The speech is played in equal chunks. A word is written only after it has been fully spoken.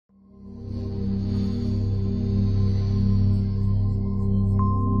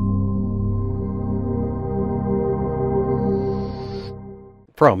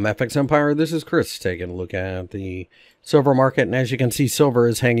From FXEmpire, this is Chris taking a look at the silver market. And as you can see, silver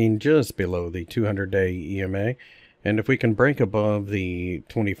is hanging just below the 200-day EMA. And if we can break above the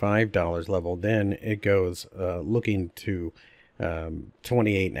 $25 level, then it goes looking to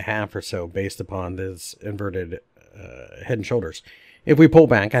 28.5 or so based upon this inverted head and shoulders. If we pull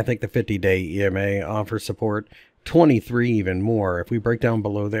back, I think the 50-day EMA offers support. 23 even more. If we break down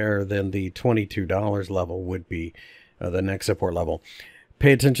below there, then the $22 level would be the next support level.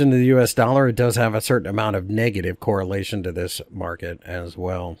 Pay attention to the US dollar. It does have a certain amount of negative correlation to this market as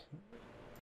well.